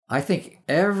I think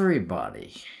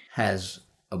everybody has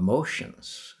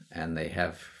emotions, and they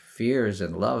have fears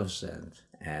and loves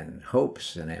and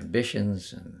hopes and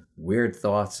ambitions and weird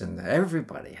thoughts, and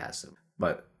everybody has them.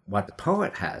 But what the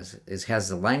poet has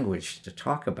the language to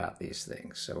talk about these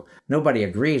things. So nobody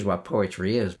agrees what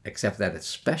poetry is, except that it's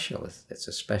special. It's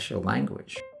a special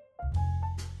language.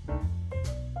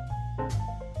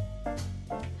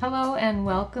 Hello and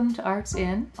welcome to Arts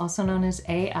In, also known as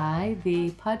AI, the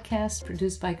podcast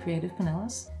produced by Creative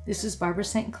Pinellas. This is Barbara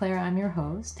St. Clair, I'm your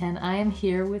host, and I am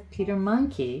here with Peter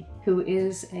Monkey, who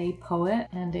is a poet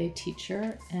and a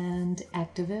teacher and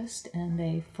activist and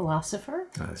a philosopher.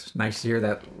 It's nice to hear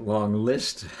that long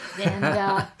list.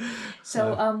 And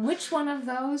which one of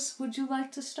those would you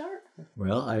like to start with?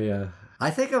 Well, I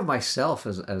think of myself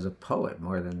as a poet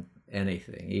more than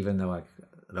anything, even though I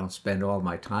don't spend all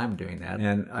my time doing that.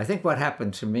 And I think what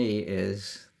happened to me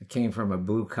is I came from a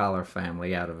blue-collar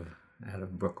family out of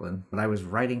Brooklyn. But I was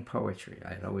writing poetry.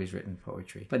 I had always written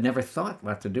poetry, but never thought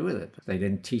what to do with it. They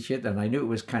didn't teach it, and I knew it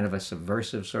was kind of a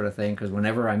subversive sort of thing, because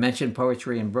whenever I mentioned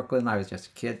poetry in Brooklyn, I was just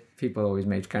a kid. People always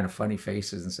made kind of funny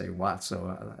faces and say, what?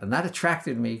 So, and that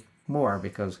attracted me more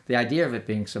because the idea of it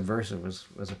being subversive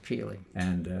was appealing.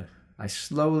 And I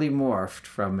slowly morphed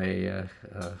from a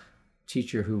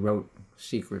teacher who wrote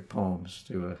secret poems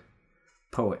to a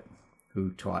poet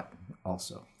who taught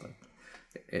also. But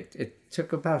it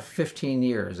took about 15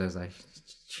 years as I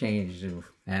changed,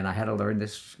 and I had to learn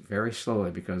this very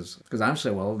slowly because I'm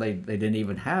so old. They didn't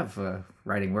even have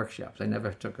writing workshops. I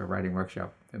never took a writing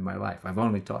workshop in my life. I've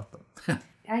only taught them.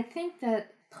 I think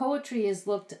that poetry is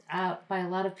looked at by a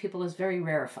lot of people as very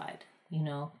rarefied. You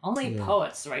know, only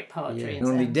poets write poetry. Yeah.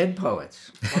 Only dead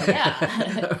poets. Well,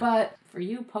 yeah, but for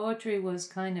you, poetry was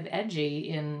kind of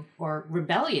edgy or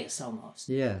rebellious almost.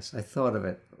 Yes, I thought of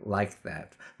it like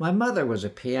that. My mother was a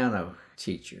piano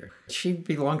teacher. She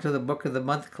belonged to the Book of the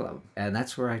Month Club, and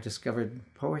that's where I discovered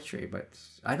poetry. But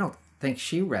I don't think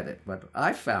she read it, but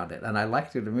I found it, and I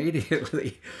liked it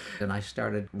immediately. And I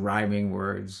started rhyming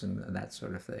words and that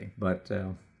sort of thing. But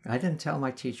I didn't tell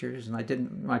my teachers,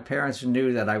 and my parents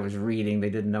knew that I was reading. They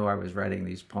didn't know I was writing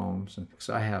these poems. And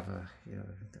so I have a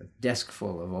desk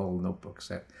full of old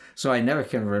notebooks. So I never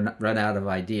can run out of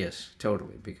ideas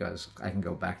totally, because I can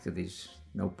go back to these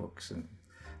notebooks, and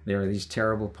there are these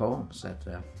terrible poems that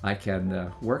I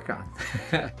can work on.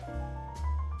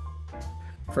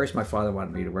 First, my father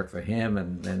wanted me to work for him,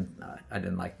 and then I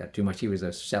didn't like that too much. He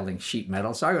was selling sheet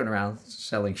metal. So I went around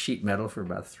selling sheet metal for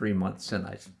about 3 months, and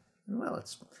I said, well,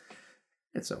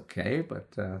 it's okay,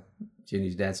 but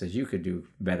Ginny's dad says you could do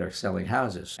better selling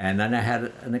houses. And then I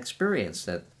had an experience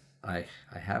that I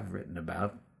have written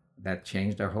about that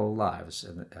changed our whole lives.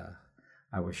 And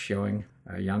I was showing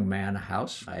a young man a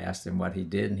house. I asked him what he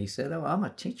did, and he said, oh, I'm a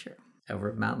teacher over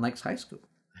at Mountain Lakes High School.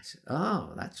 I said,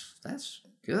 oh, that's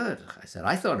good. I said,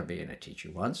 I thought of being a teacher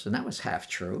once, and that was half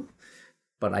true.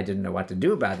 But I didn't know what to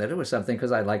do about it. It was something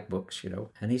because I like books,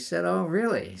 And he said, oh,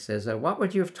 really? He says, what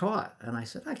would you have taught? And I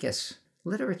said, I guess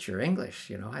literature,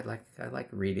 English, I like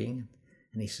reading.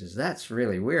 And he says, that's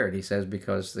really weird. He says,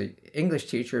 because the English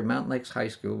teacher at Mountain Lakes High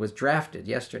School was drafted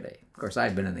yesterday. Of course, I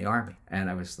had been in the Army, and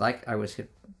I was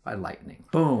hit by lightning.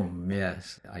 Boom,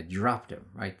 yes. I dropped him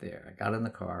right there. I got in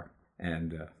the car,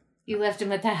 and you left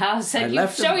him at the house, and you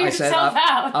show yourself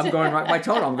out. I'm going right. I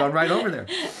told him I'm going right over there,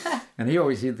 and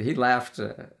he laughed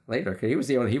later because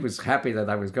he was happy that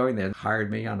I was going there. Hired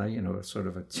me on a sort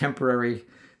of a temporary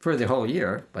for the whole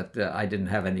year, but I didn't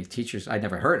have any teachers. I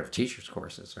never heard of teachers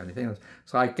courses or anything.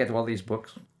 So I get all these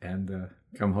books and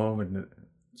come home, and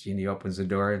Jeannie opens the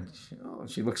door, and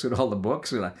she looks at all the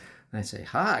books, and I say,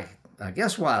 hi.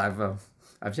 Guess what?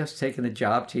 I've just taken a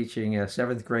job teaching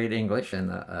 7th grade English,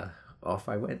 and off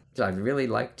I went. So I really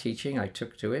liked teaching. I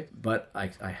took to it, but I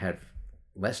had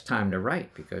less time to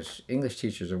write because English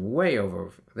teachers are way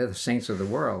over. They're the saints of the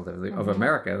world, of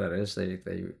America, that is. They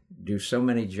do so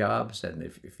many jobs, and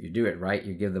if you do it right,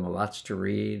 you give them lots to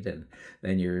read, and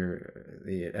then you're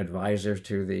the advisor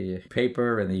to the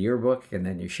paper and the yearbook, and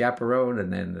then you chaperone,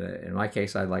 and then in my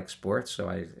case, I like sports, so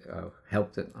I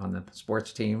helped it on the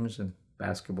sports teams, and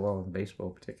basketball and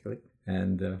baseball particularly.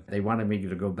 And they wanted me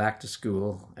to go back to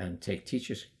school and take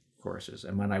teachers courses.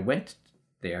 And when I went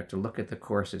there to look at the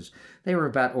courses, they were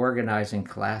about organizing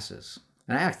classes.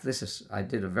 And I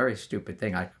did a very stupid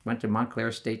thing. I went to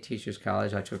Montclair State Teachers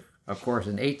College. I took a course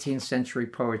in 18th century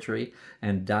poetry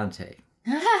and Dante.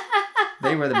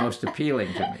 They were the most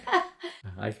appealing to me.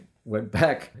 I went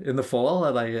back in the fall,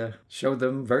 and I showed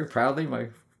them very proudly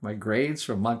my grades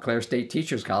from Montclair State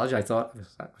Teachers College. I thought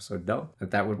that was so dumb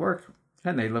that would work.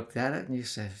 And they looked at it, and you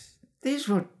said, these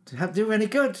won't do any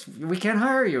good. We can't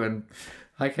hire you. And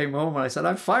I came home and I said,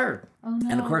 I'm fired. Oh, no.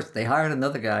 And of course, they hired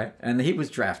another guy, and he was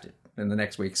drafted in the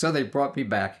next week. So they brought me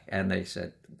back, and they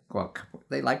said, well,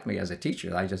 they liked me as a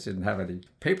teacher. I just didn't have any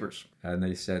papers. And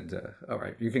they said, all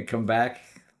right, you can come back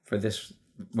for this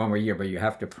 1 more year, but you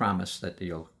have to promise that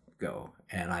you'll go.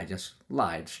 And I just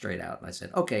lied straight out. And I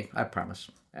said, okay, I promise.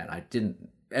 And I didn't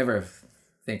ever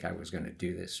think I was going to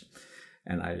do this.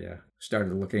 And I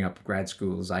started looking up grad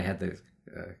schools. I had the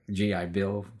GI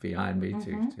Bill behind me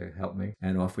to help me.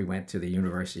 And off we went to the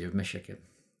University of Michigan.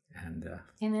 And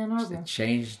in Ann Arbor. It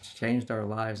changed our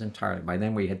lives entirely. By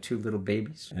then we had 2 little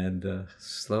babies, and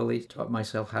slowly taught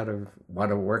myself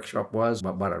what a workshop was,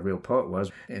 what a real poet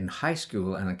was. In high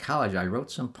school and in college, I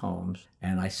wrote some poems,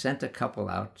 and I sent a couple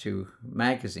out to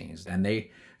magazines, and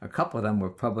a couple of them were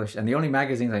published, and the only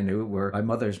magazines I knew were my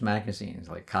mother's magazines,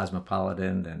 like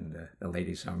Cosmopolitan and the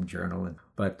Ladies' Home Journal.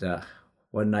 But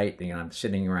one night, I'm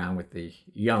sitting around with the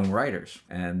young writers,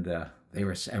 and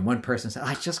and one person said,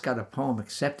 I just got a poem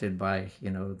accepted by,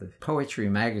 the Poetry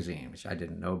magazine, which I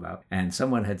didn't know about. And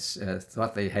someone had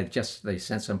thought they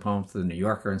sent some poems to the New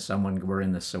Yorker, and someone were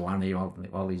in the Sewanee,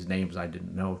 all these names I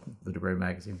didn't know, the literary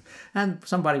magazine. And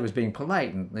somebody was being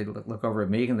polite, and they look over at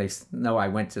me, and they know I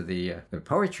went to the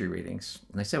poetry readings.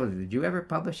 And they said, well, did you ever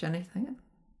publish anything?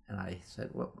 And I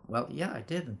said, well, yeah, I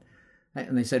did.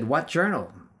 And they said, what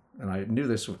journal? And I knew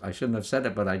this, I shouldn't have said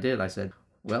it, but I did. I said,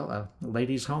 well,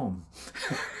 Ladies' Home.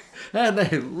 And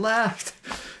they laughed.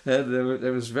 And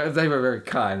they were very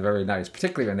kind, very nice,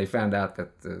 particularly when they found out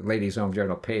that the Ladies' Home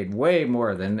Journal paid way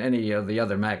more than any of the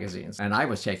other magazines. And I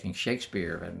was taking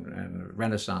Shakespeare and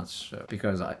Renaissance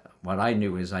because what I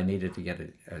knew is I needed to get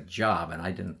a job, and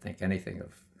I didn't think anything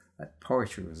of that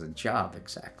poetry was a job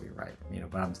exactly right.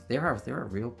 But there are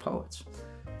real poets.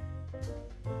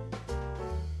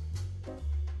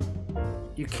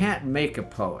 You can't make a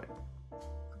poet.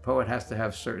 A poet has to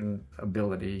have certain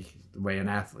ability, the way an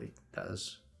athlete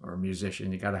does, or a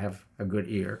musician. You got to have a good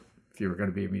ear if you're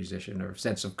going to be a musician, or a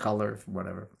sense of color,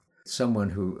 whatever. Someone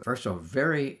who, first of all,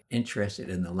 very interested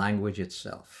in the language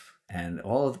itself. And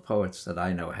all of the poets that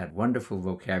I know had wonderful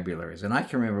vocabularies. And I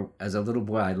can remember as a little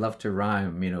boy, I loved to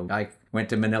rhyme. I went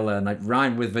to Manila and I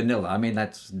rhymed with vanilla. I mean,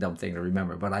 that's a dumb thing to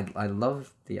remember, but I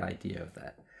love the idea of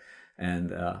that.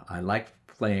 And I liked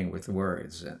playing with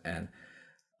words. And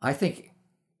I think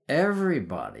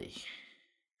everybody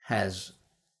has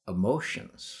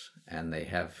emotions, and they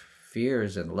have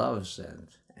fears and loves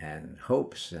and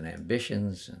hopes and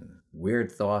ambitions and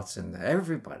weird thoughts, and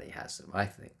everybody has them, I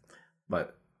think.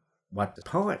 But what the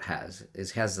poet has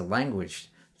the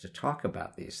language to talk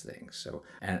about these things, so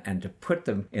and to put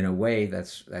them in a way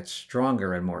that's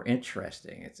stronger and more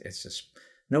interesting. It's just,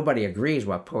 nobody agrees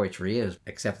what poetry is,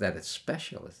 except that it's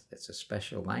special. It's a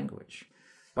special language.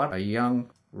 What a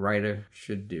young writer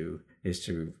should do is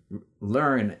to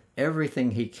learn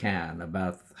everything he can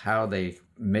about how they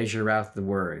measure out the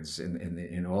words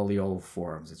in all the old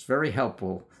forms. It's very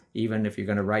helpful, even if you're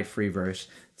going to write free verse,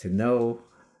 to know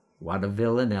what a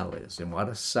villanelle is, and what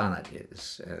a sonnet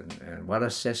is, and what a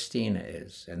sestina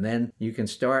is. And then you can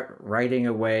start writing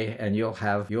away, and you'll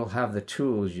have the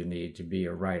tools you need to be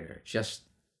a writer. Just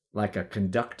like a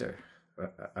conductor.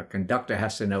 A conductor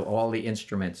has to know all the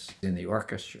instruments in the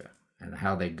orchestra and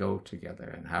how they go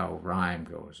together, and how rhyme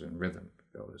goes and rhythm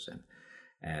goes.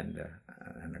 And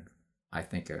I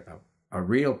think a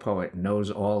real poet knows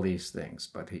all these things,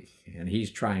 but he's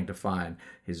trying to find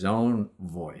his own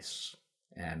voice.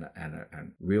 And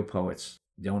real poets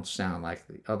don't sound like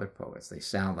the other poets. They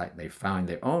sound like they found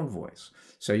their own voice.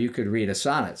 So you could read a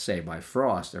sonnet, say, by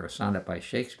Frost, or a sonnet by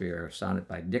Shakespeare, or a sonnet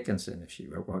by Dickinson, if she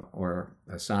wrote, or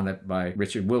a sonnet by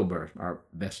Richard Wilbur, our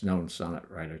best-known sonnet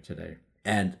writer today.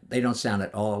 And they don't sound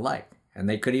at all alike. And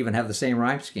they could even have the same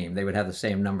rhyme scheme. They would have the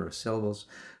same number of syllables,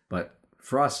 but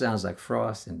Frost sounds like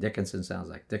Frost, and Dickinson sounds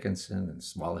like Dickinson, and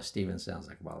Wallace Stevens sounds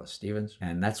like Wallace Stevens.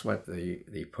 And that's what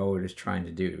the poet is trying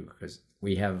to do, because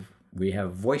we have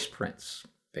voice prints,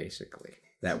 basically,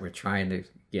 that we're trying to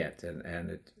get.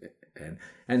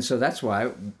 And so that's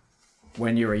why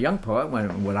when you're a young poet,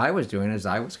 what I was doing is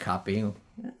I was copying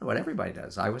what everybody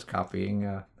does. I was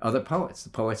copying other poets, the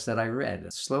poets that I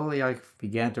read. Slowly I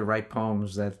began to write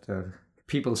poems that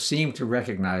people seem to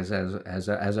recognize as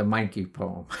a Meinke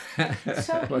poem,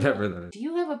 So, whatever that is. Do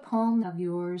you have a poem of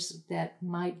yours that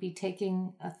might be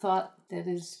taking a thought that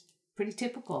is pretty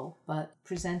typical, but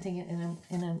presenting it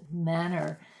in a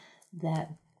manner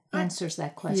that answers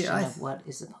that question of what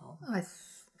is a poem?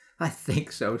 I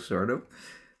think so, sort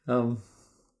of.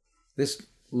 This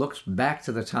looks back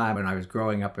to the time when I was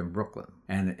growing up in Brooklyn.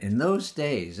 And in those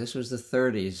days, this was the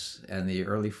 30s and the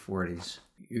early 40s,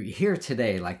 you hear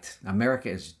today, like America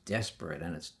is desperate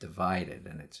and it's divided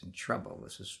and it's in trouble.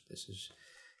 This is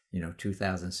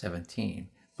 2017.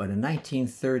 But in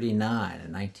 1939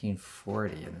 and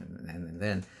 1940 and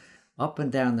then up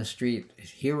and down the street,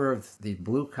 here were the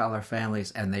blue-collar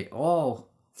families, and they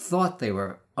all thought they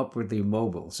were upwardly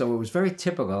mobile. So it was very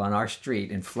typical on our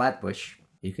street in Flatbush.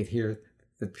 You could hear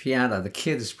the piano, the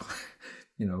kids,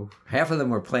 half of them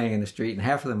were playing in the street and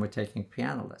half of them were taking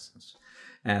piano lessons.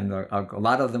 And a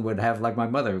lot of them would have, like my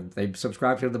mother, they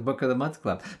subscribed to the Book of the Month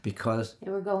Club because they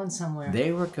were going somewhere.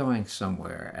 They were going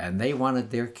somewhere, and they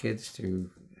wanted their kids to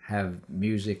have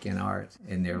music and art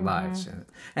in their lives.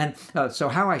 And so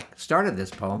how I started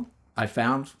this poem, I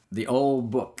found the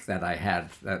old book that I had,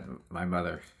 that my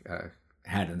mother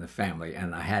had in the family,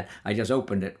 and I just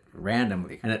opened it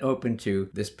randomly, and it opened to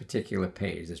this particular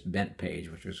page, this bent page,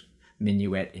 which was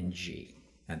Minuet in G.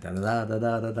 And da da da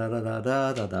da da da da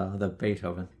da da da, the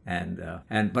Beethoven,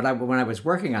 but when I was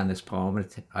working on this poem,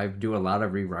 I do a lot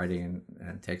of rewriting, and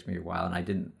it takes me a while, and I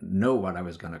didn't know what I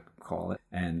was going to call it.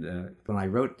 And when I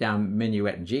wrote down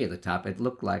Minuet in G at the top, it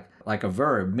looked like a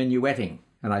verb, minuetting,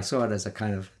 and I saw it as a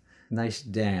kind of nice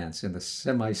dance in the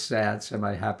semi-sad,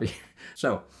 semi-happy.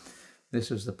 So this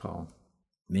is the poem,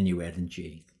 Minuet in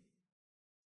G.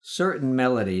 Certain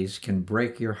melodies can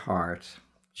break your heart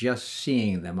just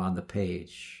seeing them on the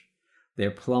page,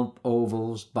 their plump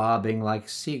ovals bobbing like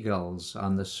seagulls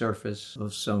on the surface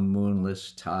of some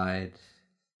moonless tide.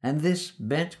 And this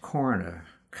bent corner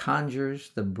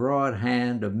conjures the broad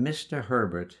hand of Mr.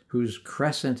 Herbert, whose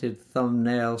crescented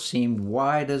thumbnail seemed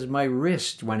wide as my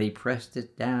wrist when he pressed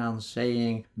it down,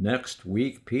 saying, "Next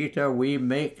week, Peter, we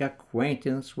make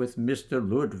acquaintance with Mr.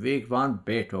 Ludwig von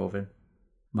Beethoven."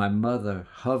 My mother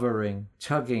hovering,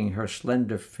 tugging her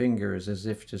slender fingers as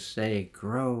if to say,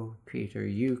 "Grow, Peter,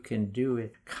 you can do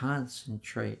it,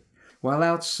 concentrate." While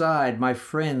outside my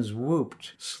friends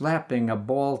whooped, slapping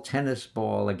a tennis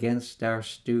ball against our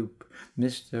stoop,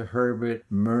 Mr. Herbert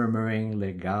murmuring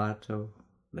legato,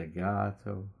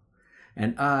 legato,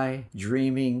 and I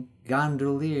dreaming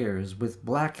gondoliers with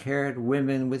black-haired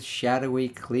women with shadowy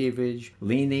cleavage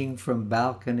leaning from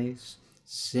balconies,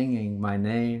 singing my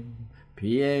name,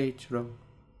 Pietro,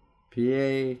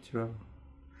 Pietro.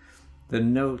 The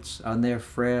notes on their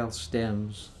frail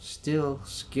stems still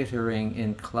skittering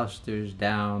in clusters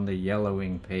down the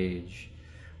yellowing page,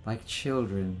 like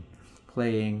children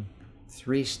playing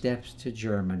 3 Steps to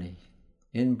Germany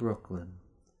in Brooklyn,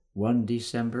 one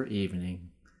December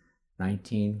evening,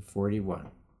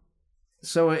 1941.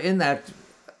 So in that,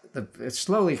 it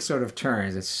slowly sort of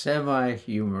turns. It's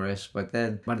semi-humorous, but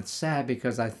it's sad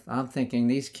because I'm thinking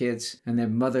these kids and their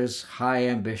mothers' high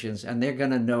ambitions, and they're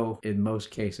going to know, in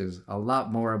most cases, a lot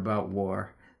more about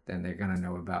war than they're going to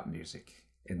know about music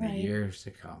in the years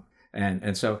to come.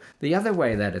 And so the other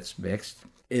way that it's mixed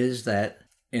is that,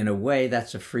 in a way,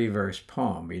 that's a free verse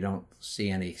poem. You don't see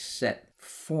any set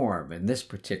form in this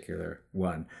particular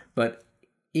one. But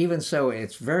even so,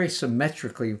 it's very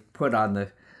symmetrically put on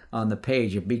the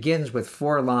page. It begins with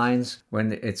 4 lines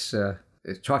when it's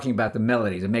talking about the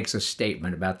melodies. It makes a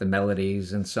statement about the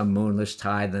melodies and some moonless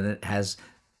tide, and it has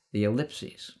the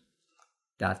ellipses, ...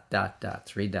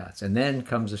 3 dots. And then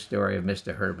comes the story of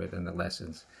Mr. Herbert and the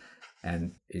lessons.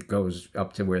 And it goes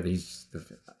up to where he's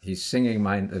singing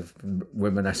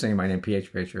women are singing my name,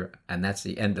 Pietro, and that's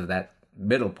the end of that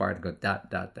middle part. It goes ...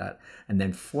 And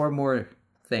then 4 more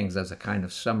things as a kind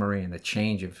of summary and a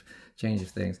change of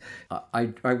things.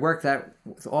 I work that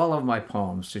with all of my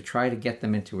poems to try to get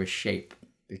them into a shape,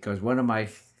 because one of my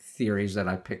theories that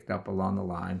I picked up along the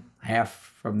line, half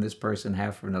from this person,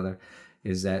 half from another,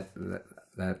 is that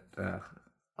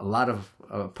a lot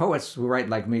of poets who write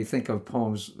like me think of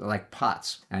poems like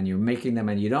pots, and you're making them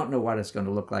and you don't know what it's going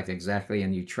to look like exactly,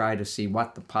 and you try to see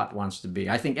what the pot wants to be.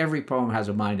 I think every poem has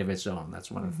a mind of its own.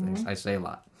 That's one of the things I say a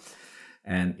lot.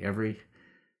 And every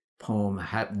poem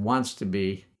wants to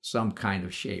be some kind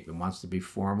of shape. It wants to be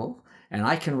formal. And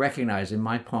I can recognize in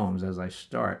my poems as I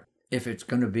start, if it's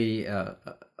going to be a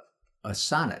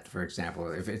sonnet, for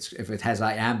example, if it has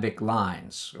iambic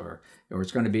lines, or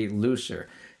it's going to be looser.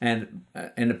 And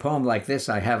in a poem like this,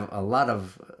 I have a lot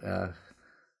of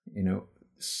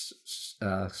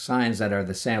signs that are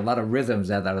the same, a lot of rhythms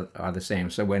that are the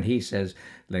same. So when he says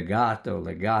legato,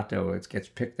 legato, it gets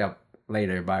picked up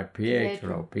later by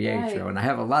Pietro. Right. And I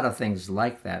have a lot of things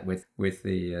like that with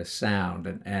the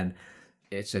sound, and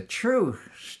it's a true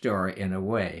story in a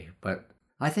way, but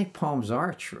I think poems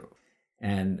are true,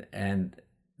 and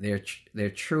they're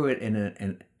true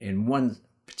in one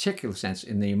particular sense,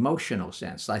 in the emotional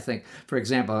sense. I think, for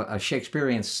example, a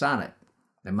Shakespearean sonnet,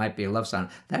 that might be a love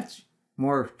sonnet, that's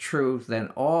more true than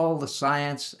all the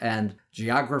science and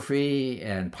geography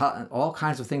and all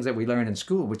kinds of things that we learn in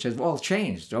school, which has all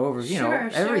changed over,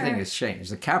 everything has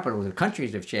changed. The capital, the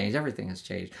countries have changed, everything has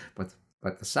changed.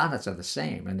 But the sonnets are the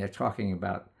same, and they're talking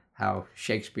about how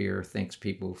Shakespeare thinks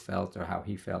people felt or how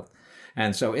he felt.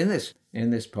 And so in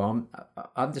this poem,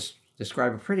 I'm just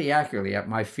describing pretty accurately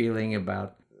my feeling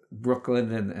about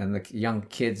Brooklyn and the young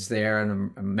kids there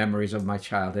and the memories of my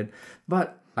childhood.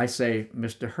 But I say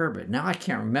Mr. Herbert. Now I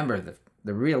can't remember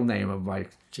the real name of my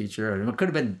teacher. It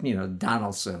could have been,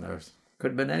 Donaldson, or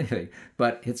could have been anything.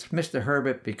 But it's Mr.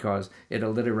 Herbert because it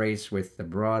alliterates with the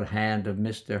broad hand of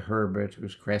Mr. Herbert,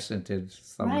 who's crescented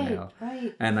thumbnail.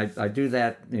 Right. And I do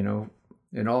that,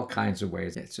 in all kinds of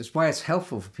ways. It's just why it's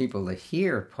helpful for people to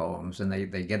hear poems and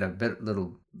they get a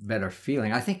little better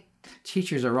feeling. I think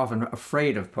teachers are often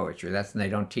afraid of poetry. That's when they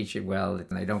don't teach it well and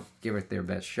they don't give it their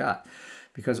best shot.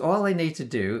 Because all they need to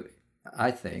do,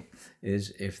 I think,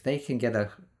 is if they can get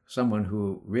someone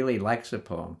who really likes a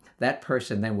poem, that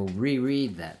person then will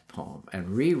reread that poem and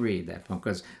reread that poem.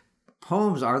 Because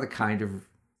poems are the kind of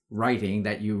writing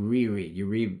that you reread. You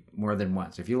read more than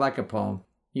once. If you like a poem,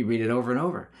 you read it over and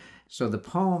over. So the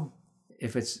poem,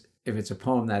 if it's a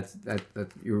poem that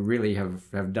you really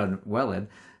have done well in,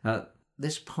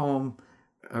 this poem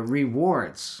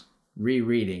rewards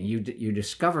rereading. You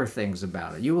discover things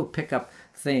about it. You will pick up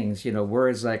things,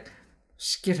 words like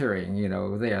skittering,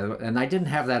 there. And I didn't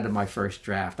have that in my first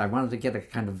draft. I wanted to get a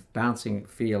kind of bouncing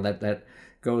feel that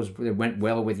it went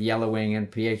well with yellowing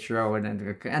and Pietro.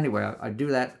 And anyway, I do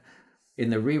that. In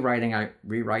the rewriting, I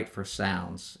rewrite for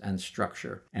sounds and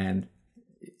structure. And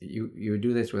you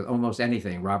do this with almost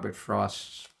anything. Robert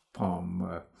Frost's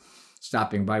poem,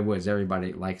 Stopping by Woods,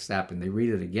 everybody likes that. And they read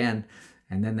it again,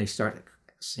 and then they start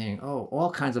saying,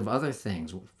 all kinds of other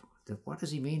things. What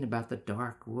does he mean about the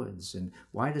dark woods? And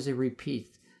why does he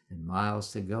repeat, and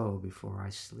miles to go before I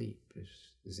sleep?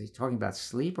 Is he talking about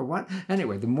sleep or what?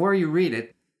 Anyway, the more you read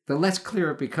it, the less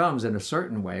clear it becomes in a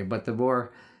certain way, but the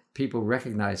more people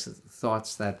recognize the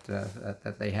thoughts that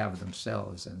they have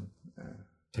themselves. And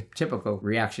typical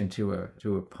reaction to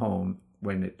a poem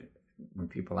when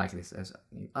people like this says,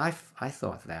 I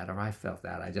thought that, or I felt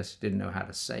that, I just didn't know how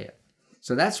to say it.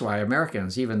 So that's why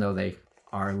Americans, even though they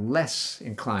are less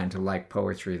inclined to like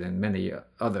poetry than many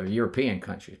other European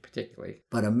countries particularly,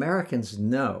 but Americans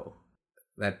know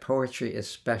that poetry is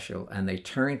special, and they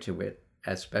turn to it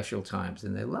at special times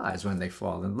in their lives. When they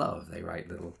fall in love, they write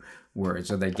little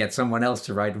words, or they get someone else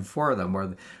to write them for them,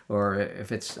 or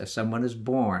if someone is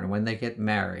born, when they get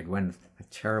married, when a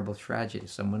terrible tragedy,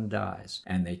 someone dies,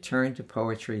 and they turn to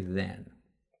poetry then.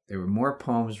 There were more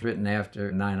poems written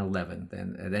after 9/11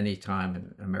 than at any time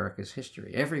in America's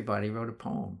history. Everybody wrote a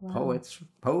poem. Wow.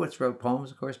 Poets wrote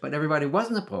poems, of course, but everybody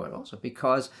wasn't a poet also,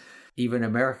 because even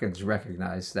Americans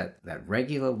recognize that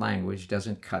regular language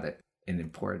doesn't cut it in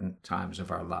important times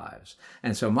of our lives.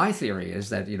 And so my theory is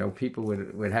that, people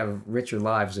would have richer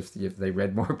lives if they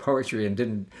read more poetry and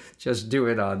didn't just do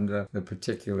it on the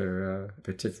particular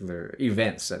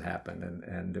events that happen.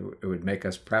 And it would make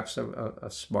us perhaps a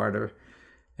smarter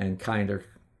and kinder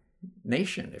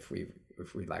nation if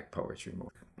we like poetry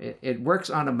more. It works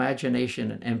on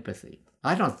imagination and empathy.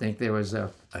 I don't think there was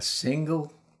a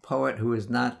single poet who is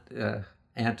not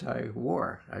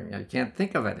anti-war. I can't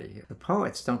think of any. The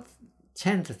poets don't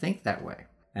tend to think that way.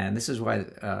 And this is why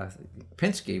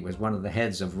Pinsky was one of the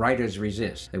heads of Writers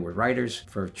Resist. They were writers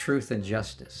for truth and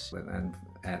justice.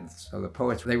 And so the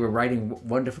poets, they were writing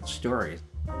wonderful stories.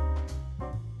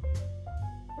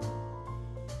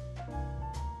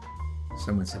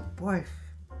 Someone said, boy,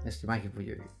 Mr. Mikey,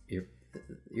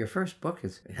 your first book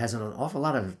has an awful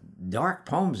lot of dark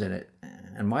poems in it.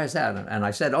 And why is that? And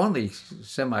I said, only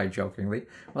semi-jokingly,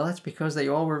 well, that's because they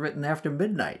all were written after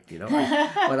midnight,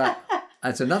 But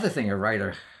that's another thing a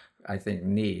writer, I think,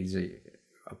 needs.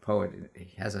 A poet,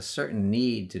 he has a certain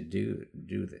need to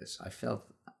do this. I felt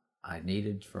I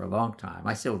needed for a long time.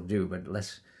 I still do, but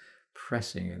less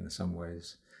pressing in some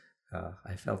ways.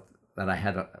 I felt that I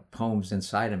had poems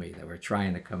inside of me that were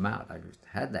trying to come out. I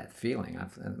had that feeling.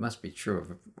 It must be true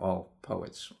of all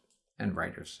poets and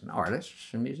writers and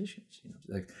artists and musicians,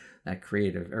 that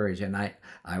creative urge. And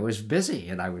I was busy,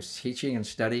 and I was teaching and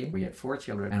studying. We had 4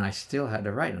 children, and I still had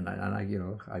to write. And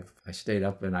I stayed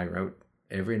up and I wrote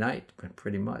every night,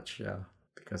 pretty much,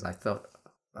 because I thought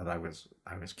that I was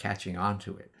catching on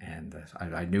to it, and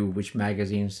I knew which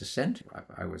magazines to send to.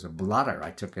 I was a blotter.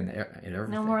 I took in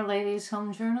everything. No more Ladies'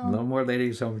 Home Journal? No more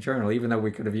Ladies' Home Journal, even though we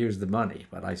could have used the money.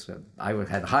 But I said I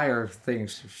had higher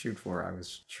things to shoot for. I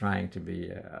was trying to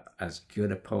be as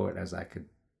good a poet as I could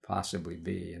possibly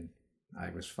be, and I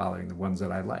was following the ones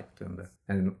that I liked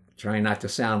and trying not to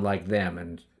sound like them.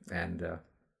 And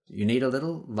you need a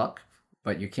little luck,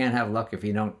 but you can't have luck if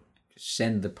you don't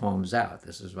send the poems out.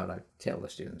 This is what I tell the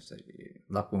students, that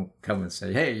luck won't come and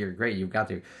say, hey, you're great, you've got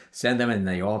to send them, and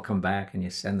they all come back, and you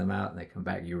send them out and they come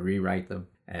back, you rewrite them.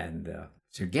 And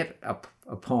to get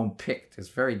a poem picked is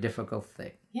a very difficult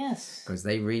thing. Yes. Because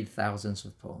they read thousands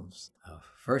of poems.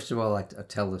 First of all, I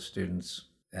tell the students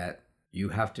that you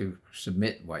have to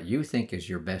submit what you think is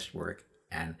your best work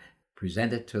and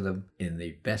present it to them in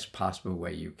the best possible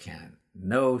way you can.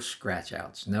 No scratch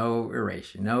outs, no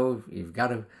erasure, you've got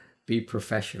to be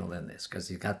professional in this, because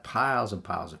you've got piles and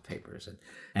piles of papers.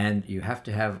 And you have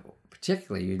to have,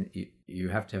 particularly, you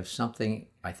have to have something,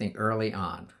 I think, early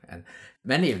on. And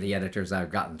many of the editors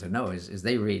I've gotten to know is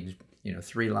they read,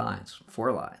 3 lines,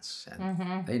 4 lines,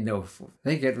 and they know,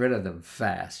 they get rid of them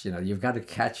fast. You've got to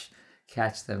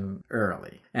catch them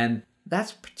early. And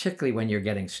that's particularly when you're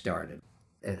getting started.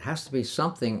 It has to be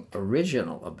something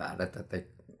original about it that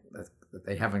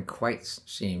they haven't quite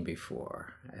seen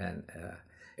before. And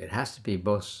it has to be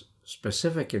both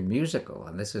specific and musical,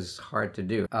 and this is hard to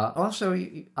do. Also,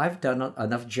 I've done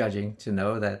enough judging to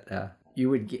know that you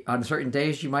would get, on certain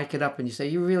days, you might get up and you say,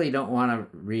 you really don't want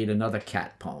to read another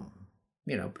cat poem.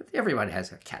 But everybody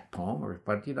has a cat poem,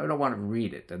 but you don't want to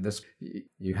read it. And this,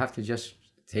 you have to just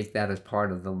take that as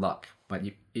part of the luck. But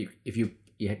if you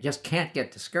just can't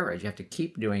get discouraged. You have to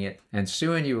keep doing it, and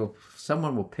soon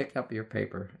someone will pick up your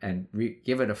paper and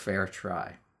give it a fair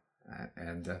try.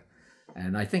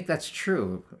 And I think that's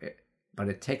true, but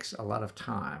it takes a lot of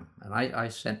time. And I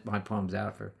sent my poems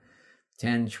out for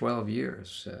 10, 12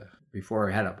 years before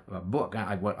I had a book.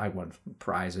 I won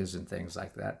prizes and things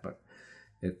like that, but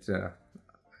it's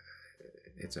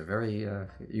a very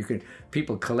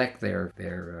people collect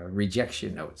their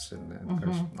rejection notes, and of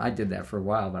course I did that for a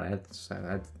while, but I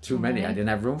had too many. I didn't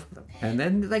have room for them. And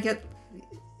then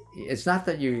it's not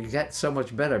that you get so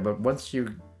much better, but once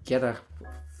you get a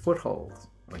foothold,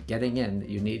 like getting in,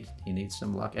 you need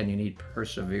some luck, and you need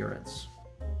perseverance.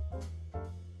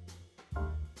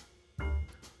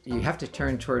 You have to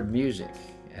turn toward music,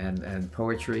 and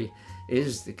poetry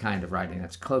is the kind of writing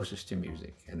that's closest to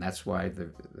music, and that's why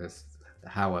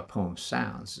how a poem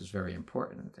sounds is very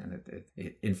important, and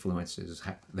it influences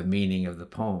the meaning of the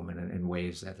poem in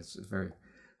ways that it's very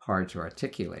hard to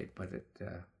articulate. But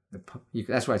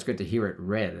that's why it's good to hear it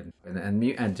read,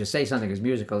 and to say something is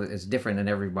musical is different in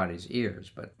everybody's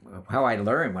ears. But how I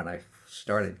learned when I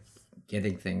started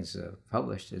getting things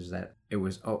published is that it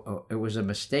was a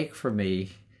mistake for me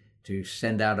to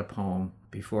send out a poem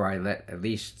before I let at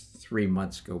least 3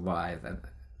 months go by,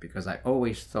 because I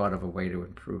always thought of a way to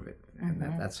improve it, and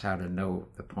that's how to know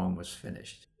the poem was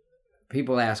finished.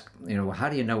 People ask, how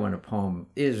do you know when a poem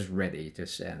is ready to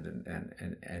send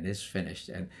and is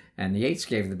finished? And Yeats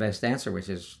gave the best answer, which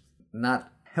is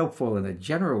not helpful in a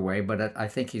general way, but I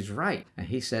think he's right. And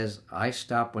he says, I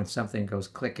stop when something goes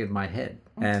click in my head.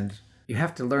 And you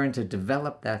have to learn to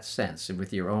develop that sense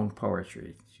with your own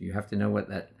poetry. You have to know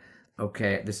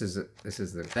this is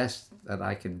the best that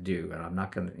I can do, and I'm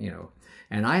not going to,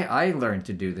 And I learned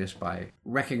to do this by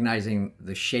recognizing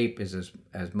the shape is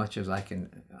as much as I can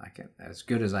as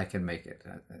good as I can make it,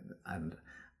 and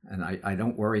I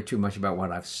don't worry too much about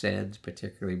what I've said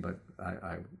particularly, but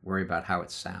I worry about how it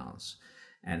sounds,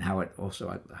 and how it looks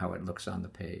on the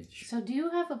page. So, do you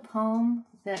have a poem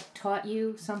that taught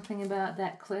you something about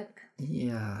that click?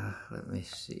 Yeah, let me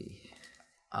see.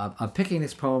 I'm picking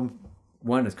this poem.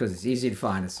 One is because it's easy to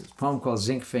find. It's a poem called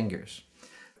Zinc Fingers.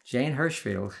 Jane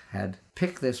Hirshfield had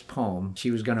picked this poem. She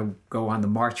was going to go on the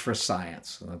March for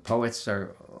Science. The poets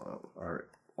are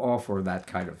all for that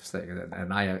kind of thing,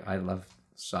 and I love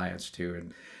science too.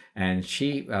 And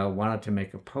she wanted to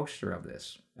make a poster of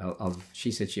this.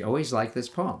 She said she always liked this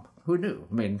poem. Who knew?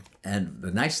 And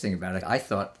the nice thing about it, I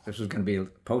thought this was going to be a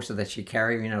poster that she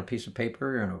carried, a piece of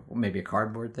paper, maybe a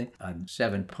cardboard thing,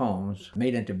 7 poems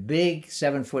made into big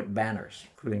 7-foot banners,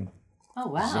 including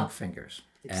Zinc Fingers.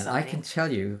 Exciting. And I can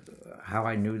tell you how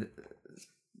I knew that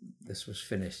this was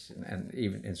finished, and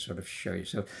even sort of show you.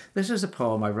 So this is a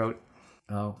poem I wrote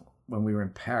when we were in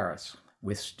Paris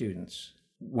with students.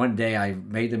 One day I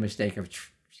made the mistake of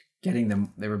getting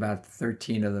them. There were about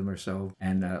 13 of them or so,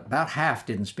 and about half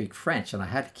didn't speak French, and I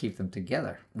had to keep them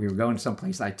together. We were going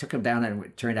someplace. I took them down, and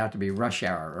it turned out to be rush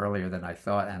hour earlier than I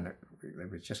thought, and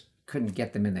we just couldn't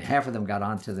get them in there. Half of them got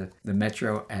onto the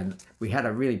metro, and we had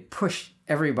to really push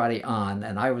everybody on,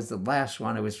 and I was the last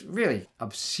one. It was really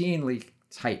obscenely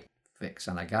tight fix,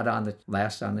 and I got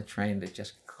last on the train that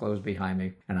just closed behind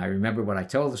me. And I remember what I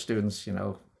told the students,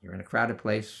 you're in a crowded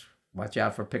place, watch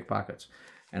out for pickpockets.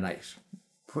 And I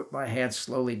put my hand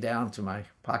slowly down to my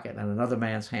pocket, and another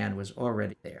man's hand was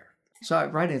already there. So I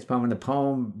write this poem, and the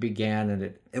poem began,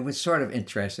 and it was sort of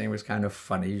interesting. It was kind of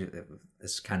funny,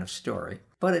 this kind of story.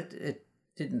 But it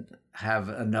didn't have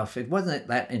enough. It wasn't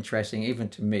that interesting even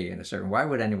to me in a certain way. Why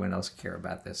would anyone else care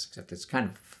about this? Except it's kind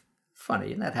of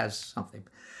funny, and that has something.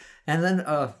 And then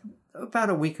about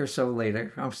a week or so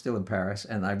later, I'm still in Paris,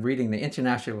 and I'm reading the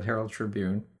International Herald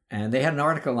Tribune, and they had an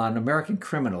article on American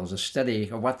criminals, a study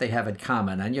of what they have in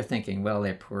common. And you're thinking, well,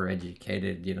 they're poor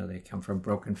educated, they come from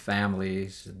broken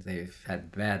families, and they've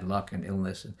had bad luck and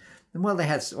illness. And well, they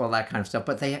had all that kind of stuff.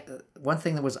 But one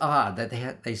thing that was odd, that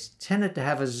they tended to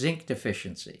have a zinc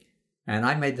deficiency. And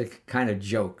I made the kind of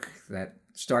joke that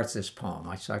starts this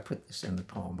poem. So I put this in the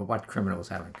poem, but what criminals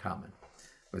have in common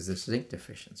was this zinc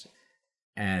deficiency.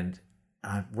 And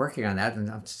I'm working on that, and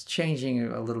I'm changing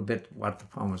a little bit what the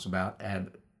poem was about.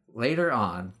 And later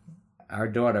on, our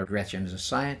daughter, Gretchen, is a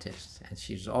scientist, and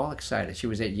she's all excited. She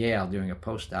was at Yale doing a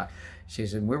postdoc. She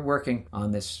said, we're working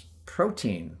on this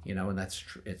protein, and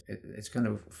it's going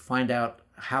to find out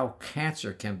how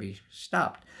cancer can be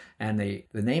stopped. And the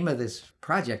name of this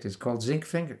project is called Zinc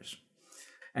Fingers.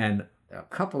 And a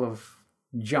couple of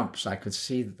jumps, I could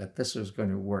see that this was going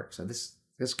to work. So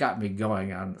this got me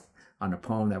going on a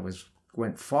poem that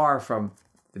went far from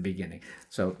the beginning.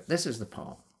 So this is the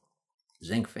poem.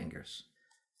 Zinc Fingers.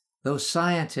 Though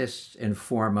scientists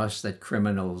inform us that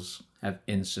criminals have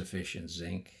insufficient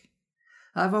zinc,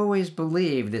 I've always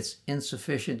believed it's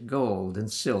insufficient gold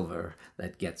and silver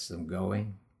that gets them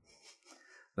going.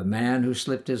 The man who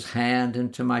slipped his hand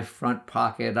into my front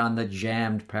pocket on the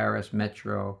jammed Paris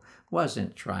metro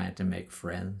wasn't trying to make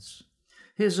friends.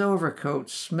 His overcoat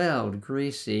smelled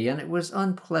greasy, and it was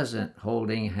unpleasant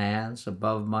holding hands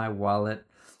above my wallet,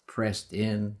 pressed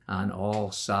in on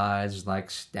all sides like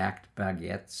stacked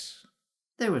baguettes.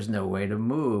 There was no way to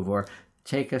move or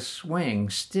take a swing.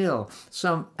 Still,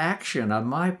 some action on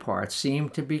my part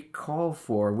seemed to be called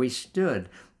for. We stood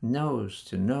nose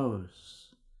to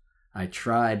nose. I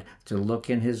tried to look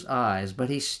in his eyes, but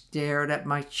he stared at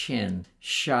my chin,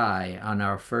 shy on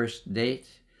our first date.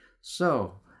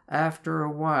 So, after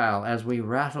a while, as we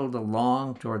rattled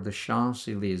along toward the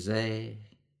Champs-Élysées,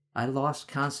 I lost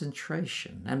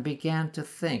concentration and began to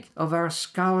think of our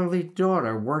scholarly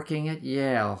daughter working at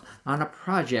Yale on a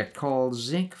project called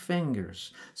Zinc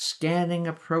Fingers, scanning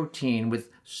a protein with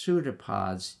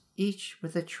pseudopods, each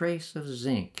with a trace of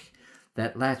zinc,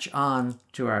 that latch on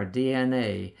to our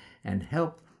DNA and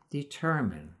help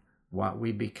determine what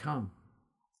we become.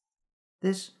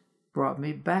 This brought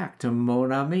me back to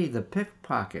Mon Ami, the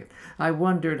pickpocket. I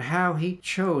wondered how he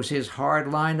chose his hard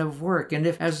line of work, and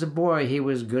if, as a boy, he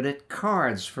was good at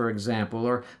cards, for example,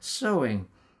 or sewing.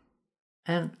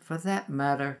 And for that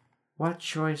matter, what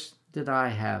choice did I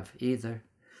have either?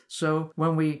 So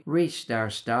when we reached our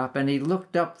stop and he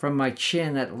looked up from my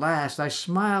chin at last, I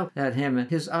smiled at him and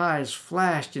his eyes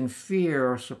flashed in fear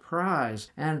or surprise,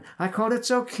 and I called,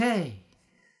 "It's okay,"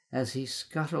 as he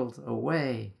scuttled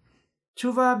away.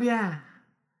 "Tout va bien,"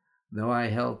 though I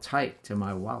held tight to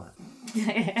my wallet.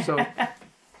 So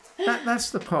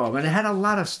that's the poem. And it had a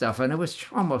lot of stuff, and it was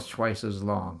almost twice as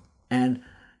long. And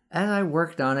as I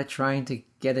worked on it, trying to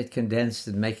get it condensed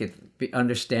and make it be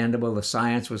understandable, the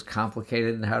science was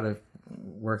complicated and how to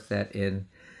work that in,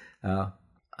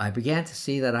 I began to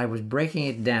see that I was breaking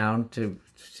it down to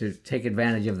take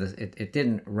advantage of this. It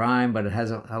didn't rhyme, but it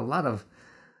has a lot of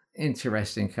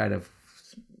interesting kind of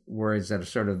words that are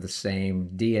sort of the same,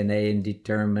 DNA and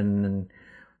determine, and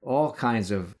all kinds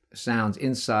of sounds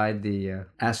inside the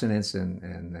assonance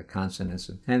and the consonants.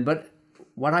 But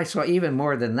what I saw even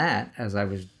more than that, as I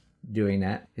was doing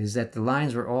that, is that the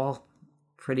lines were all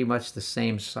pretty much the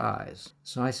same size.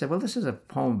 So I said, well, this is a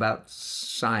poem about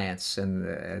science,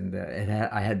 and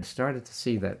I had started to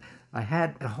see that I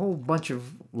had a whole bunch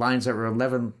of lines that were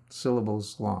 11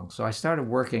 syllables long. So I started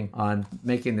working on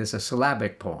making this a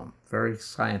syllabic poem, very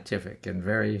scientific and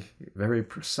very, very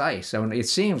precise. So it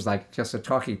seems like just a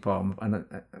talking poem,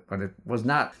 but it was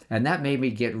not. And that made me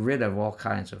get rid of all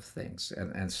kinds of things.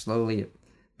 And slowly it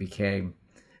became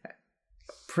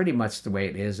pretty much the way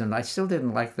it is. And I still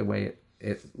didn't like the way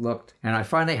it looked. And I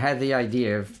finally had the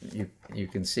idea, if you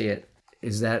can see it,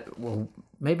 is that, well,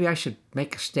 maybe I should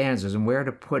make stanzas and where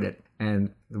to put it.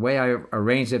 And the way I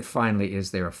arranged it finally is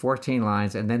there are 14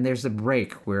 lines, and then there's a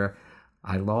break where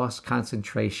I lost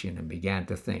concentration and began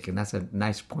to think. And that's a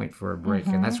nice point for a break.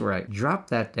 Mm-hmm. And that's where I dropped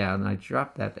that down,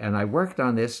 and I worked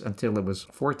on this until it was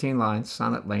 14 lines,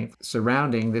 sonnet length,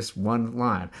 surrounding this one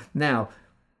line. Now,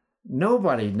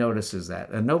 nobody notices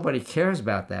that, and nobody cares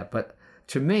about that. But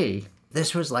to me,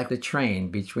 This was like the train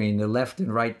between the left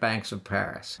and right banks of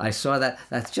Paris. I saw that.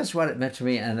 That's just what it meant to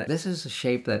me. And this is a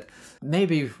shape that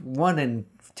maybe 1 in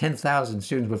 10,000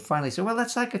 students would finally say, well,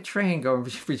 that's like a train going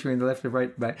between the left and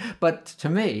right bank. But to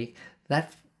me,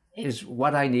 that is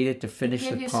what I needed to finish the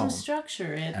poem. Give you some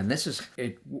structure. And this is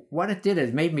it. What it did,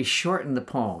 it made me shorten the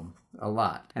poem a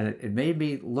lot. And it made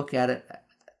me look at it,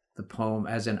 the poem,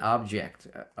 as an object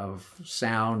of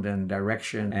sound and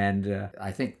direction. And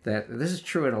I think that this is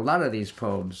true in a lot of these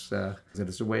poems, that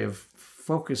it's a way of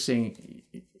focusing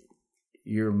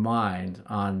your mind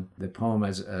on the poem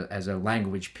as a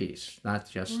language piece, not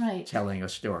just telling a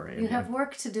story. You have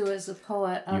work to do as a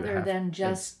poet other than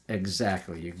just...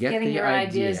 Exactly. You get getting the your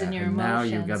idea, ideas and your emotions. Now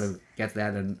emotions. you've got to get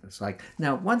that. And it's like,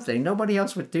 now, one thing, nobody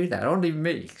else would do that, only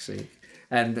me, see?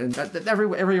 And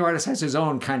every artist has his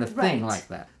own kind of thing like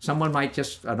that. Someone might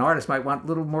an artist might want a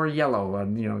little more yellow,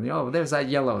 and oh, there's that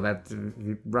yellow that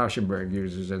Rauschenberg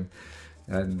uses, and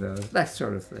that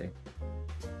sort of thing.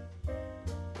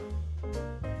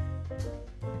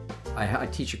 I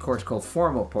teach a course called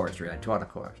Formal Poetry. I taught a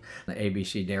course. The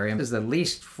abecedarium is the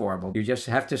least formal. You just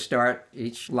have to start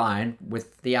each line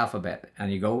with the alphabet.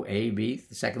 And you go A, B,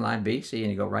 the second line B, C,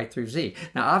 and you go right through Z.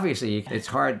 Now, obviously, it's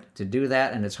hard to do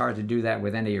that, and it's hard to do that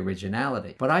with any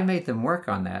originality. But I made them work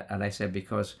on that, and I said,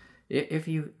 because if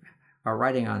you are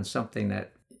writing on something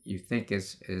that you think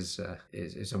is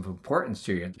of importance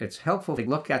to you, it's helpful to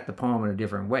look at the poem in a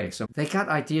different way. So they got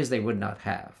ideas they would not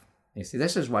have. You see,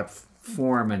 this is what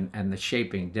form and the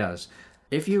shaping does.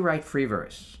 If you write free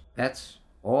verse, that's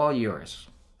all yours.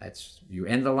 You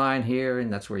end the line here,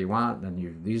 and that's where you want,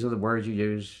 and these are the words you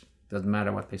use. Doesn't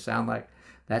matter what they sound like.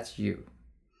 That's you.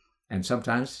 And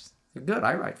sometimes they're good.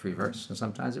 I write free verse, and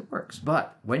sometimes it works.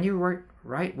 But when you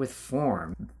write with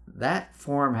form, that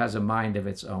form has a mind of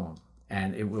its own,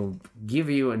 and it will give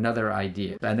you another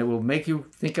idea, and it will make you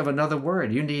think of another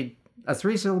word. You need a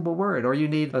 3-syllable word, or you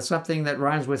need something that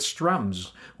rhymes with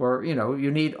strums, or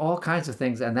you need all kinds of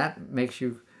things, and that makes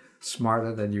you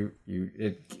smarter than you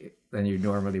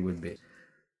normally would be.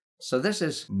 So this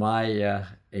is my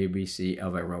ABC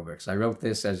of aerobics. I wrote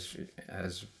this as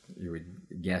you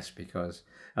would guess because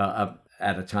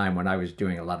at a time when I was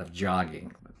doing a lot of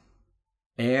jogging.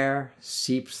 Air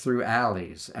seeps through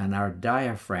alleys, and our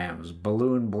diaphragms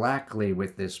balloon blackly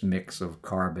with this mix of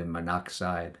carbon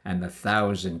monoxide and the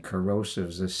 1,000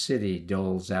 corrosives the city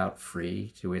doles out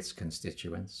free to its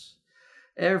constituents.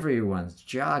 Everyone's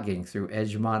jogging through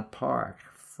Edgemont Park,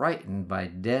 frightened by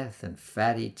death and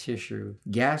fatty tissue,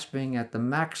 gasping at the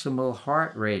maximal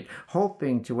heart rate,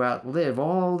 hoping to outlive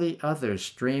all the others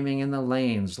streaming in the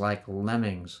lanes like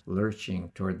lemmings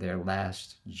lurching toward their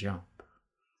last jump.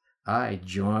 I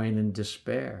join in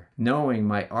despair, knowing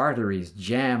my arteries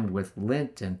jammed with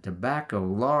lint and tobacco,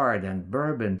 lard and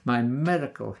bourbon, my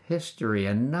medical history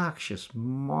a noxious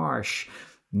marsh.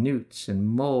 Newts and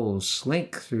moles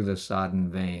slink through the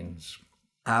sodden veins.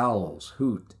 Owls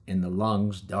hoot in the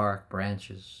lungs' dark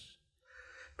branches.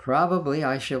 Probably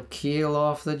I shall keel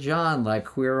off the John like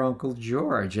queer Uncle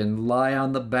George and lie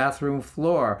on the bathroom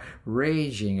floor,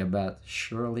 raging about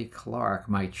Shirley Clark,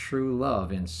 my true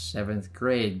love in 7th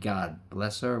grade, God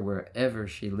bless her wherever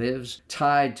she lives,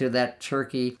 tied to that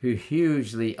turkey who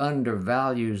hugely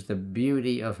undervalues the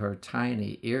beauty of her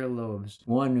tiny earlobes,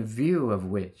 one view of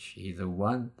which, either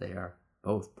one, they are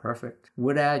both perfect,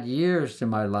 would add years to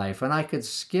my life, and I could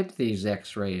skip these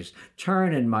x-rays,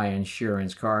 turn in my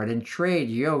insurance card, and trade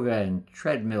yoga and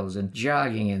treadmills and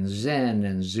jogging and zen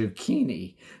and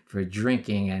zucchini for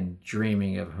drinking and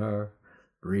dreaming of her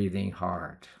breathing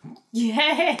heart.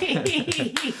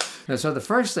 Yay! So the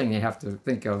first thing you have to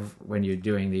think of when you're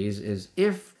doing these is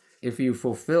if you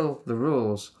fulfill the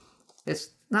rules,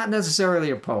 it's not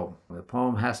necessarily a poem. The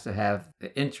poem has to have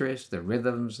the interest, the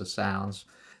rhythms, the sounds.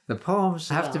 The poems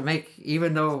have to make,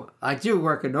 even though I do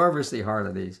work enormously hard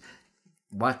on these,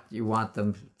 what you want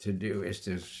them to do is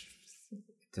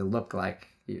to look like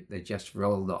they just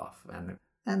rolled off.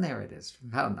 And there it is.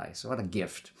 How nice. What a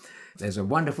gift. There's a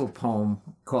wonderful poem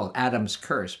called Adam's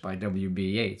Curse by W.B.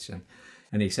 Yeats.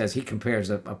 And he says he compares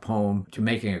a poem to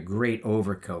making a great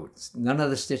overcoat. None of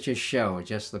the stitches show. It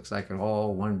just looks like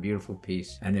all one beautiful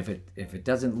piece. And if it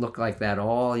doesn't look like that,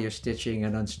 all your stitching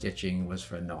and unstitching was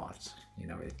for naught.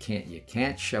 You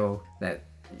can't show that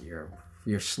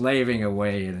you're slaving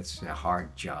away and it's a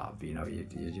hard job.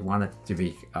 You want it to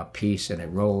be a piece and it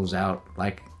rolls out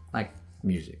like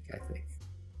music, I think.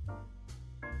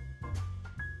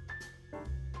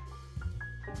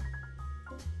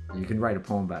 You can write a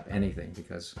poem about anything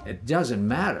because it doesn't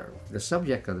matter. The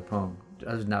subject of the poem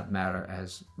does not matter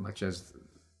as much as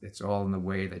It's all in the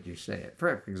way that you say it.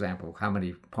 For example, how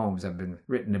many poems have been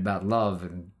written about love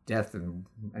and death and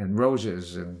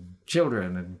roses and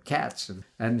children and cats,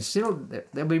 and still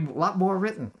there'll be a lot more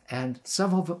written, and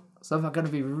some are going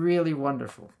to be really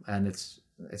wonderful. And it's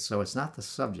not the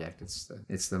subject,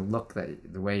 it's the look,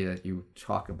 the way that you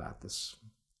talk about this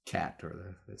cat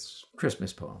or this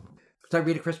Christmas poem. Could I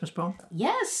read a Christmas poem?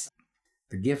 Yes.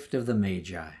 The gift of the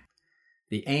Magi.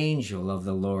 The angel of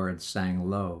the Lord sang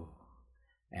low,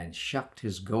 and shucked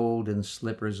his golden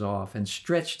slippers off, and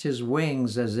stretched his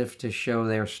wings as if to show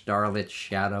their starlit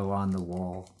shadow on the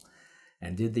wall,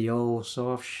 and did the old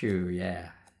soft shoe,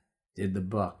 did the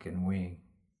buck and wing.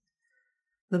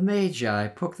 The Magi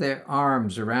put their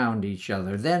arms around each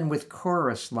other, then with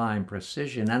chorus line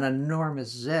precision and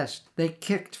enormous zest, they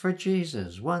kicked for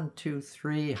Jesus, 1, 2,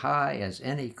 3, high as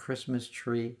any Christmas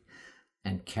tree,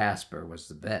 and Casper was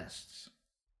the best.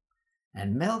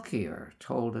 And Melchior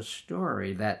told a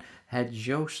story that had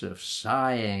Joseph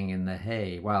sighing in the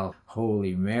hay, while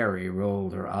Holy Mary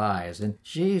rolled her eyes, and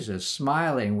Jesus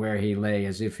smiling where he lay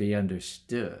as if he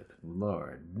understood.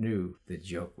 Lord knew the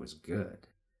joke was good.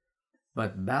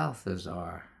 But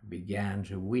Balthazar began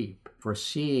to weep,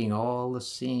 foreseeing all the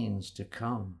scenes to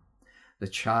come. The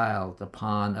child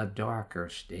upon a darker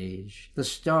stage, the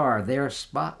star their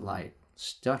spotlight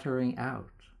stuttering out.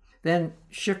 Then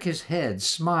shook his head,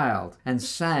 smiled, and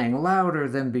sang louder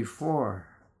than before.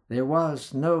 There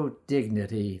was no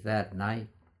dignity that night.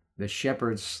 The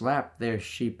shepherds slapped their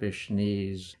sheepish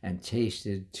knees and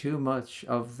tasted too much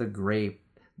of the grape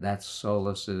that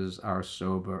solaces our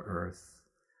sober earth.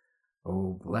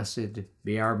 Oh, blessed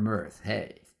be our mirth.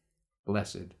 Hey,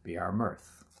 blessed be our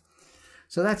mirth.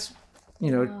 So that's,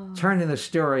 turning the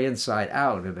story inside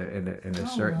out in a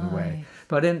certain way.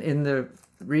 But in the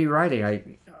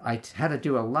rewriting, I had to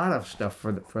do a lot of stuff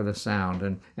for the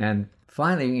sound, and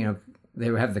finally, they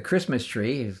have the Christmas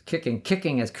tree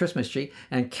kicking as Christmas tree,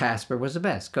 and Casper was the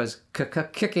best because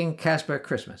kicking Casper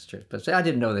Christmas tree. But I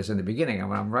didn't know this in the beginning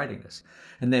when I'm writing this.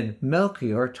 And then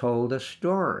Melchior told a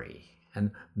story.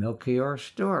 And Melchior's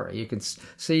story. You can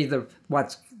see the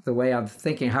way I'm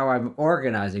thinking, how I'm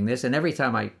organizing this. And every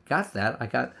time I got that, I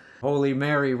got Holy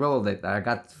Mary rolled it. I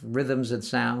got rhythms and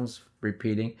sounds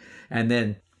repeating. And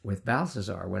then with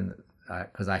Balthazar,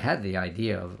 because I had the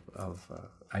idea of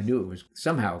I knew it was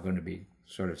somehow going to be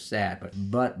sort of sad,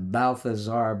 but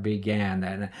Balthazar began,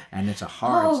 and it's a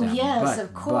hard sound. Oh, yes,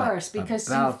 of course, because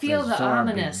you feel the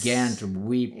ominous. Began to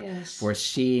weep for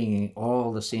seeing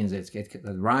all the scenes.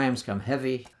 The rhymes come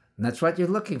heavy, and that's what you're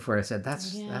looking for. I said,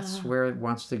 that's where it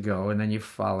wants to go, and then you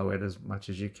follow it as much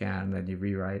as you can, then you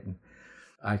rewrite. And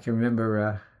I can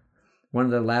remember one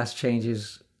of the last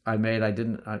changes I made,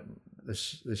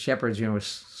 the shepherds, was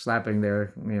slapping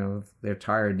their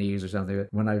tired knees or something.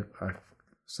 When it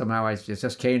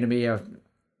just came to me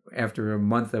after a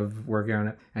month of working on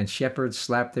it, and shepherds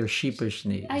slapped their sheepish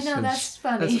knees. I know, that's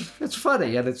funny. It's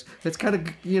funny, and it's kind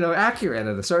of accurate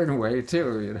in a certain way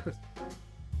too.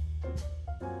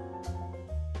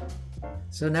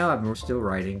 So now I'm still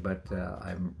writing, but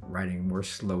I'm writing more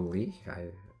slowly.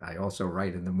 I also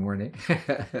write in the morning,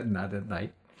 not at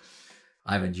night.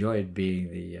 I've enjoyed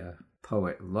being the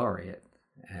poet laureate,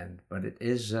 but it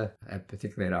is,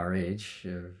 particularly at our age,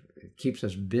 it keeps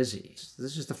us busy.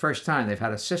 This is the first time they've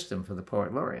had a system for the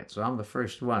poet laureate, so I'm the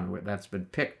first one that's been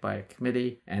picked by a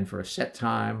committee and for a set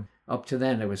time. Up to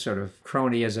then, it was sort of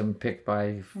cronyism, picked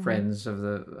by friends of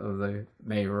the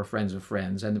mayor or friends of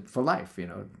friends, and for life,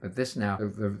 But this now,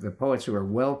 the poets who are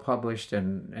well published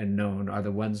and known are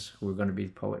the ones who are going to be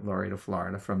poet laureate of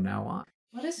Florida from now on.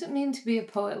 What does it mean to be a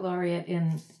poet laureate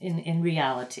in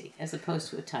reality, as opposed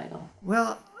to a title?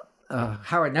 Well,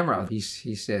 Howard Nemerov,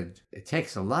 he said, it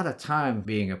takes a lot of time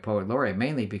being a poet laureate,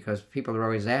 mainly because people are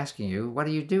always asking you, what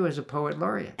do you do as a poet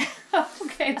laureate?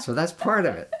 Okay. So that's part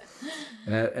of it.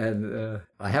 And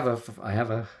I have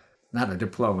a not a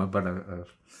diploma, but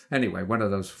anyway, one of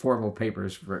those formal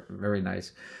papers, very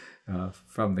nice,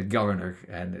 from the governor.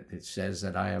 And it says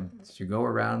that I am to go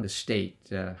around the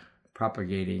state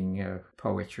propagating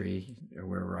poetry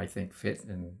wherever I think fit,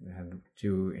 and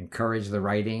to encourage the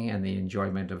writing and the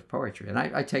enjoyment of poetry. And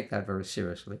I take that very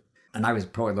seriously. And I was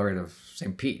poet laureate of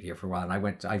St. Pete here for a while. And I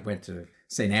went to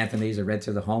St. Anthony's. I read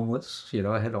to the homeless.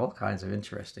 I had all kinds of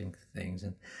interesting things,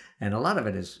 and a lot of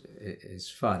it is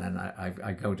fun. And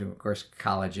I go to, of course,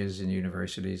 colleges and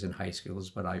universities and high schools.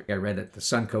 But I read at the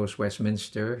Suncoast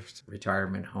Westminster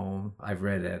retirement home. I've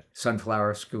read at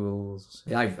Sunflower Schools.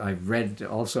 I've read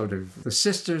also to the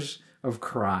Sisters of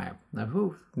Crime. Now,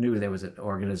 who knew there was an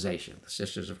organization, the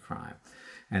Sisters of Crime?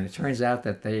 And it turns out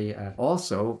that they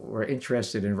also were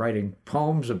interested in writing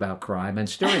poems about crime and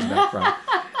stories about crime.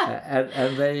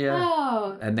 and they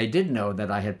Oh. and they did know that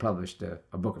I had published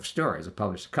a book of stories. I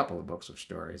published a couple of books of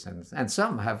stories, and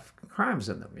some have crimes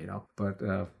in them, but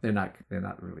they're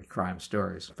not really crime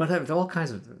stories, but have all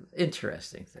kinds of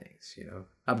interesting things.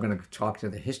 I'm going to talk to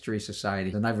the history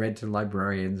societies, and I read to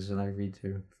librarians, and I read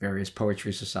to various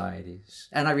poetry societies,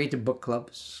 and I read to book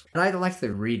clubs. And I like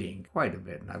the reading quite a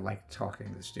bit, and I like talking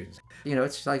to the students.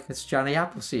 It's like it's Johnny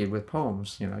Appleseed with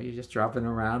poems. You just drop it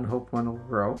around, hope one will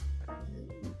grow.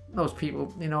 Those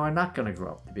people, are not going to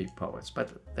grow up to be poets, but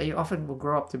they often will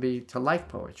grow up to like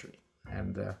poetry.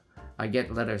 And I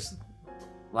get letters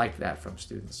like that from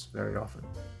students very often.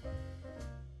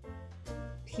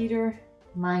 Peter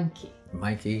Meinke.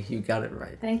 Mikey, you got it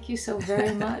right. Thank you so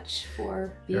very much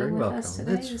for being with us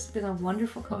today. It's It's been a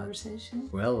wonderful conversation.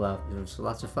 Well, it was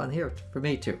lots of fun here for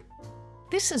me too.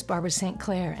 This is Barbara St.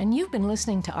 Clair, and you've been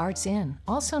listening to Arts In,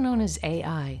 also known as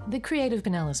AI, the Creative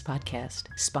Pinellas podcast,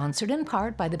 sponsored in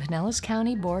part by the Pinellas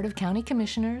County Board of County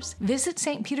Commissioners, Visit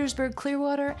St. Petersburg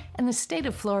Clearwater, and the State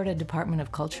of Florida Department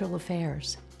of Cultural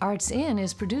Affairs. Arts In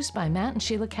is produced by Matt and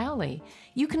Sheila Cowley.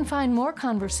 You can find more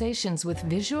conversations with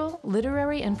visual,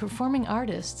 literary, and performing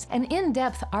artists and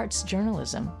in-depth arts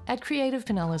journalism at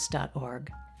creativepinellas.org.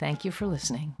 Thank you for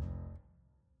listening.